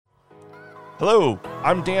Hello,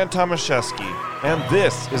 I'm Dan Tomaszewski, and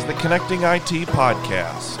this is the Connecting IT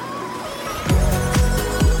Podcast.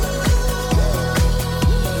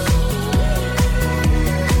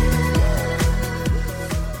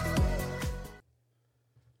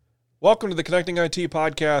 Welcome to the Connecting IT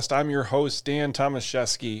Podcast. I'm your host, Dan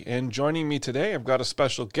Tomaszewski, and joining me today, I've got a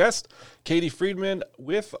special guest, Katie Friedman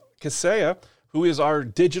with Kaseya, who is our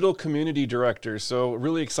Digital Community Director. So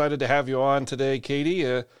really excited to have you on today,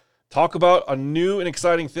 Katie. Talk about a new and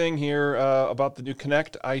exciting thing here about the new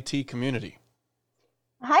Connect IT community.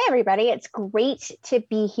 Hi, everybody. It's great to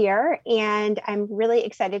be here, and I'm really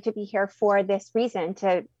excited to be here for this reason,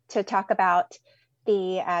 to talk about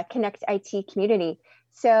the Connect IT community.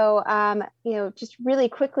 So, just really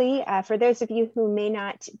quickly, for those of you who may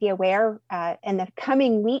not be aware, in the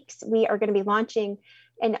coming weeks, we are going to be launching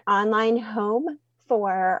an online home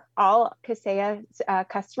for all Kaseya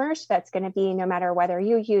customers. That's going to be no matter whether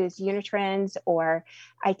you use Unitrends or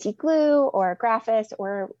IT Glue or Graphis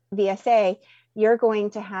or VSA, you're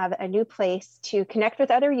going to have a new place to connect with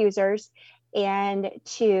other users and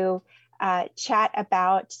to chat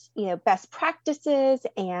about best practices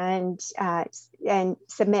and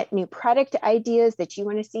submit new product ideas that you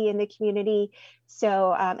want to see in the community.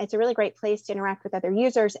 So it's a really great place to interact with other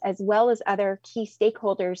users as well as other key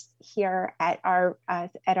stakeholders here at our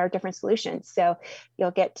different solutions. So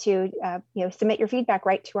you'll get to submit your feedback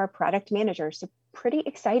right to our product manager. So pretty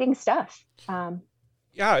exciting stuff.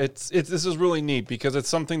 Yeah, this is really neat because it's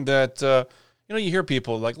something that you hear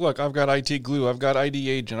people like, look, I've got IT Glue, I've got ID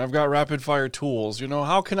Agent, I've got Rapid Fire Tools.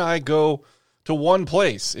 How can I go to one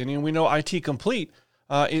place? And we know IT Complete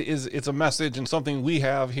it's a message and something we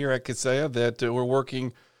have here at Kaseya that we're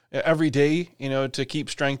working every day, to keep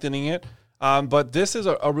strengthening it. But this is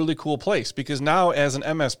a really cool place because now as an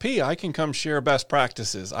MSP, I can come share best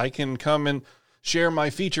practices. I can come and share my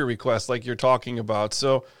feature requests like you're talking about.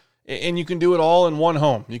 And you can do it all in one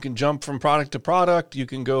home. You can jump from product to product. You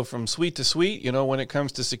can go from suite to suite, when it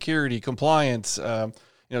comes to security, compliance,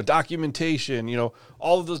 documentation,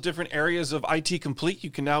 all of those different areas of IT Complete, you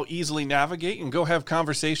can now easily navigate and go have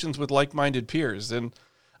conversations with like-minded peers. And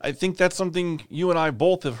I think that's something you and I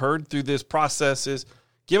both have heard through this process is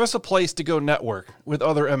give us a place to go network with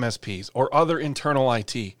other MSPs or other internal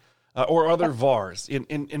IT or other VARs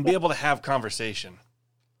and be able to have conversation.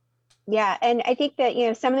 Yeah. And I think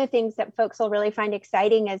that, some of the things that folks will really find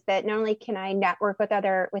exciting is that not only can I network with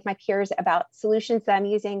my peers about solutions that I'm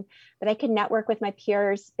using, but I can network with my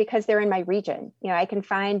peers because they're in my region. I can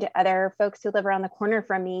find other folks who live around the corner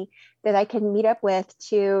from me that I can meet up with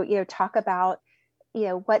to, talk about,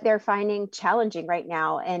 what they're finding challenging right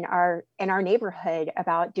now in our neighborhood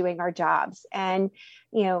about doing our jobs. And,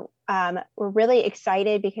 we're really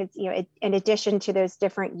excited because, in addition to those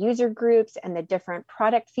different user groups and the different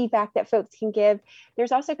product feedback that folks can give,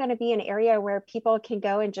 there's also going to be an area where people can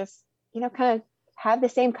go and just, kind of have the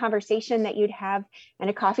same conversation that you'd have in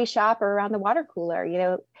a coffee shop or around the water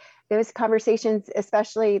cooler. Those conversations,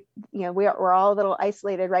 especially, we're all a little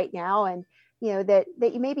isolated right now, and that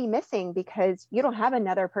you may be missing because you don't have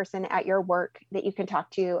another person at your work that you can talk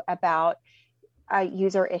to about a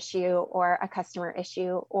user issue or a customer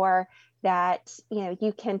issue, or that,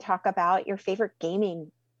 you can talk about your favorite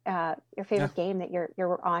game that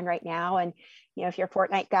you're on right now. And, if you're a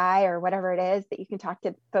Fortnite guy or whatever it is, that you can talk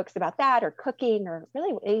to folks about that, or cooking, or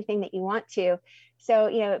really anything that you want to. So,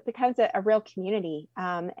 it becomes a real community.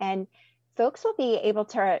 And folks will be able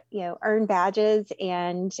to, earn badges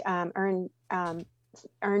and earn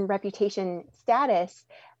reputation status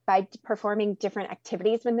by performing different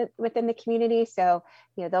activities within the community. So,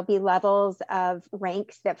 there'll be levels of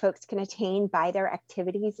ranks that folks can attain by their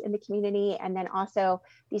activities in the community. And then also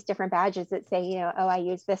these different badges that say, I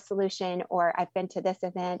use this solution, or I've been to this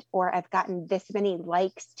event, or I've gotten this many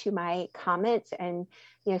likes to my comments. And,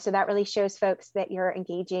 so that really shows folks that you're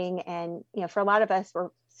engaging. And, for a lot of us, we're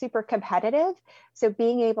super competitive. So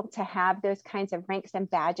being able to have those kinds of ranks and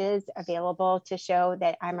badges available to show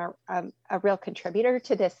that I'm a real contributor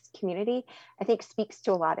to this community, I think speaks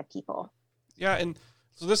to a lot of people. Yeah. And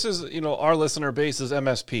so this is, our listener base is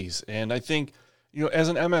MSPs. And I think, as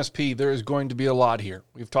an MSP, there is going to be a lot here.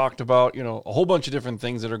 We've talked about, a whole bunch of different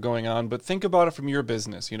things that are going on, but think about it from your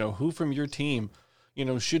business, who from your team,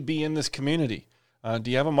 should be in this community.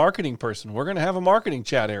 Do you have a marketing person? We're going to have a marketing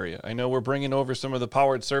chat area. I know we're bringing over some of the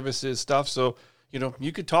powered services stuff. So,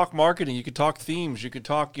 you could talk marketing, you could talk themes, you could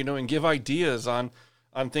talk, and give ideas on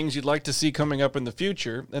things you'd like to see coming up in the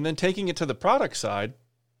future. And then taking it to the product side,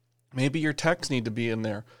 maybe your techs need to be in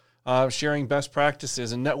there, sharing best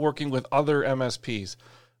practices and networking with other MSPs.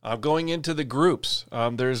 going into the groups.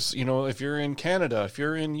 There's, if you're in Canada, if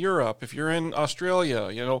you're in Europe, if you're in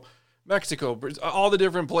Australia, Mexico, all the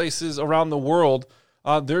different places around the world,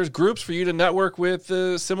 there's groups for you to network with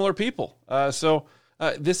similar people. So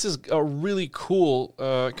this is a really cool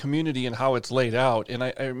community and how it's laid out. And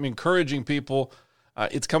I'm encouraging people.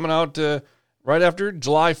 It's coming out right after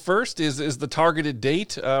July 1st is the targeted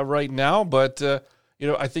date right now. But,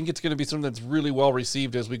 I think it's going to be something that's really well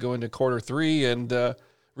received as we go into quarter 3 and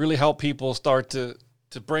really help people start to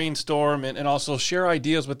brainstorm and also share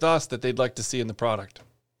ideas with us that they'd like to see in the product.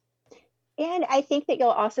 And I think that you'll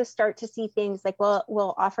also start to see things like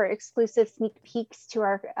we'll offer exclusive sneak peeks to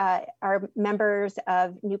our members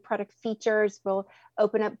of new product features. We'll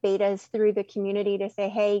open up betas through the community to say,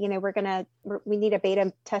 hey, we need a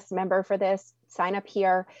beta test member for this. Sign up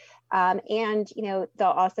here. And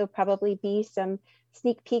there'll also probably be some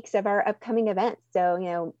sneak peeks of our upcoming events.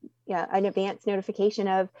 So an advance notification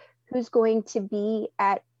of who's going to be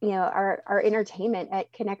at our entertainment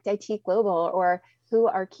at Connect IT Global, or who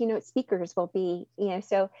our keynote speakers will be,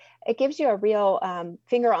 so it gives you a real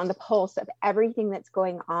finger on the pulse of everything that's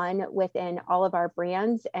going on within all of our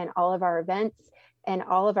brands and all of our events and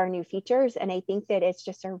all of our new features. And I think that it's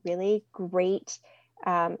just a really great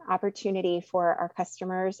opportunity for our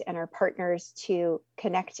customers and our partners to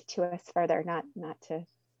connect to us further, not to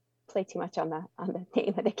play too much on the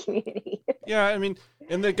name of the community. Yeah, and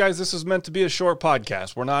guys, this is meant to be a short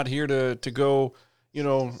podcast. We're not here to go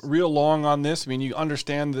real long on this. You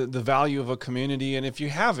understand the value of a community. And if you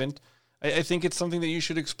haven't, I think it's something that you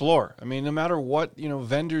should explore. No matter what,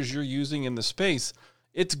 vendors you're using in the space,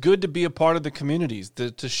 it's good to be a part of the communities,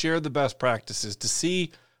 to share the best practices, to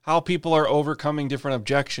see how people are overcoming different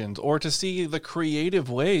objections, or to see the creative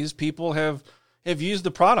ways people have used the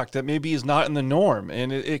product that maybe is not in the norm,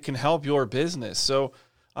 and it can help your business. So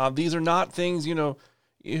these are not things,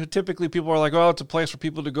 typically people are like, oh, it's a place for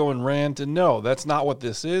people to go and rant. And no, that's not what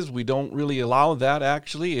this is. We don't really allow that.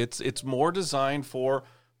 Actually, it's more designed for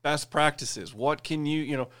best practices. What can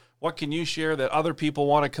you share that other people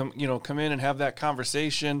want to come in and have that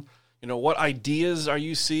conversation? What ideas are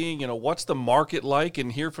you seeing? What's the market like,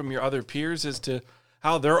 and hear from your other peers as to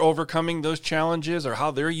how they're overcoming those challenges or how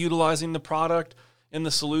they're utilizing the product and the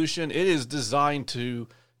solution. It is designed to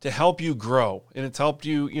help you grow, and it's helped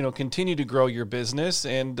you, continue to grow your business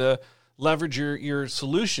and leverage your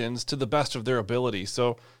solutions to the best of their ability.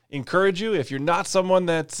 So encourage you, if you're not someone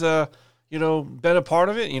that's, been a part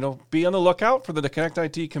of it, be on the lookout for the Connect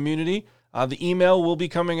IT community. The email will be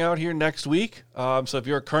coming out here next week. So if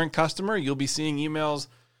you're a current customer, you'll be seeing emails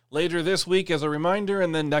later this week as a reminder.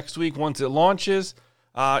 And then next week, once it launches,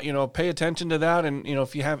 pay attention to that. And,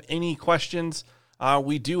 if you have any questions,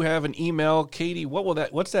 we do have an email. Katie,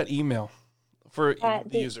 what's that email for the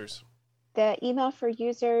users? The email for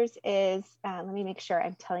users is, let me make sure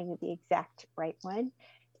I'm telling you the exact right one,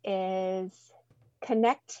 is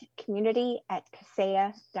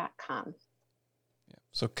connectcommunity@kaseya.com.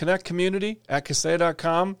 So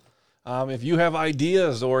connectcommunity@kaseya.com. If you have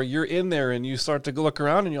ideas, or you're in there and you start to look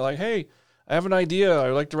around and you're like, hey, I have an idea. I'd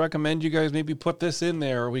like to recommend you guys maybe put this in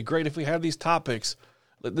there. It would be great if we had these topics.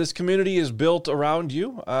 This community is built around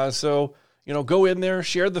you. So go in there,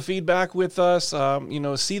 share the feedback with us,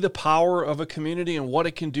 see the power of a community and what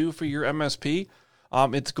it can do for your MSP.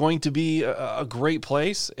 It's going to be a great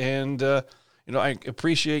place. And, I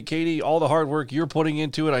appreciate, Katie, all the hard work you're putting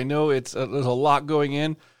into it. I know there's a lot going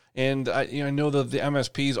in, and I know that the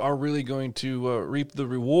MSPs are really going to reap the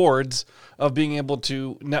rewards of being able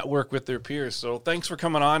to network with their peers. So thanks for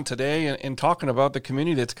coming on today and talking about the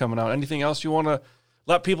community that's coming out. Anything else you want to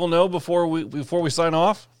let people know before we sign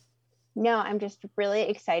off? No, I'm just really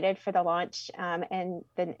excited for the launch in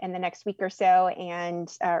the next week or so, and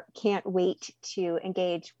can't wait to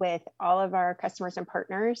engage with all of our customers and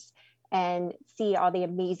partners and see all the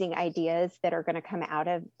amazing ideas that are going to come out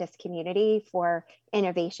of this community for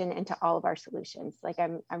innovation into all of our solutions. Like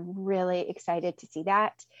I'm really excited to see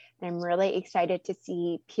that. And I'm really excited to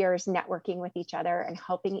see peers networking with each other and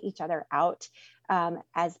helping each other out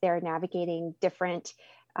as they're navigating different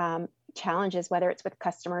challenges, whether it's with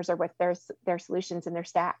customers or with their solutions and their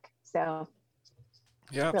stack. So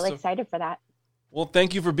really excited for that. Well,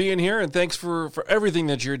 thank you for being here, and thanks for everything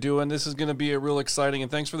that you're doing. This is going to be a real exciting,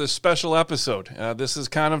 and thanks for this special episode. This is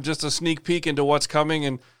kind of just a sneak peek into what's coming,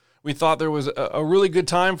 and we thought there was a really good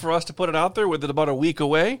time for us to put it out there with it about a week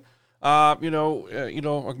away,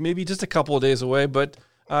 maybe just a couple of days away, but,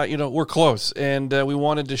 we're close, and we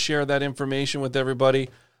wanted to share that information with everybody,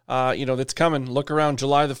 that's coming. Look around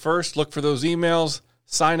July the 1st, look for those emails,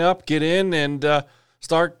 sign up, get in, and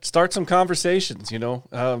start some conversations. You know,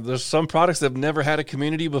 there's some products that have never had a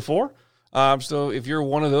community before. So if you're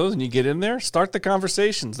one of those and you get in there, start the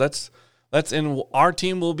conversations. That's and our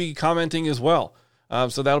team will be commenting as well.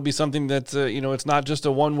 So that'll be something that, it's not just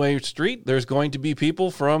a one-way street. There's going to be people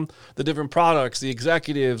from the different products, the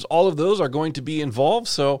executives, all of those are going to be involved.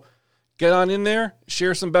 So get on in there,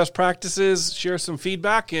 share some best practices, share some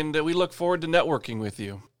feedback, and we look forward to networking with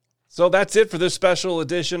you. So that's it for this special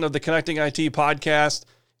edition of the Connecting IT podcast.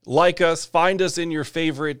 Like us, find us in your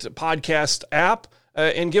favorite podcast app,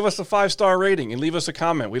 and give us a 5-star rating and leave us a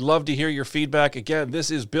comment. We'd love to hear your feedback. Again, this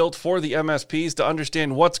is built for the MSPs to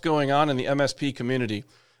understand what's going on in the MSP community.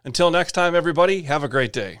 Until next time, everybody, have a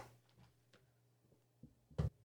great day.